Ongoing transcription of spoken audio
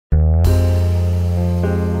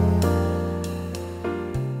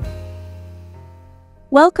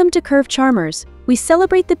Welcome to Curve Charmers. We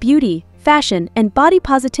celebrate the beauty, fashion, and body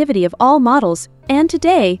positivity of all models, and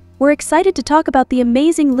today, we're excited to talk about the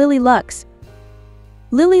amazing Lilli Luxe.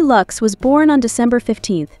 Lilli Luxe was born on December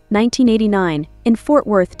 15, 1989, in Fort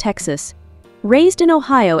Worth, Texas. Raised in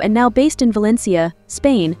Ohio and now based in Valencia,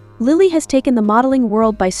 Spain, Lilli has taken the modeling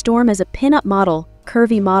world by storm as a pin-up model,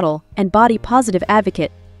 curvy model, and body-positive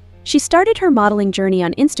advocate. She started her modeling journey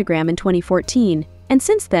on Instagram in 2014, and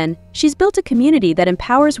since then, she's built a community that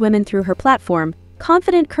empowers women through her platform,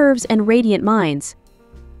 Confident Curves and Radiant Minds.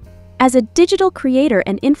 As a digital creator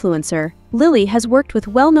and influencer, Lilli has worked with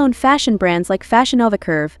well-known fashion brands like Fashion Nova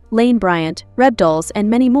Curve, Lane Bryant, Rebdolls, and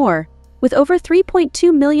many more. With over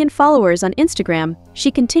 3.2 million followers on Instagram,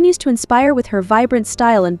 she continues to inspire with her vibrant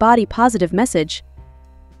style and body-positive message.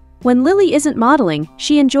 When Lilli isn't modeling,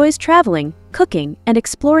 she enjoys traveling, cooking, and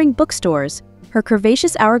exploring bookstores. Her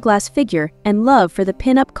curvaceous hourglass figure and love for the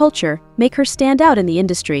pin-up culture make her stand out in the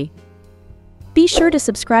industry. Be sure to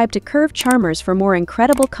subscribe to Curve Charmers for more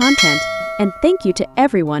incredible content, and thank you to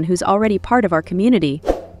everyone who's already part of our community.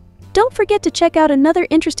 Don't forget to check out another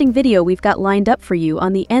interesting video we've got lined up for you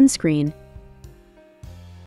on the end screen.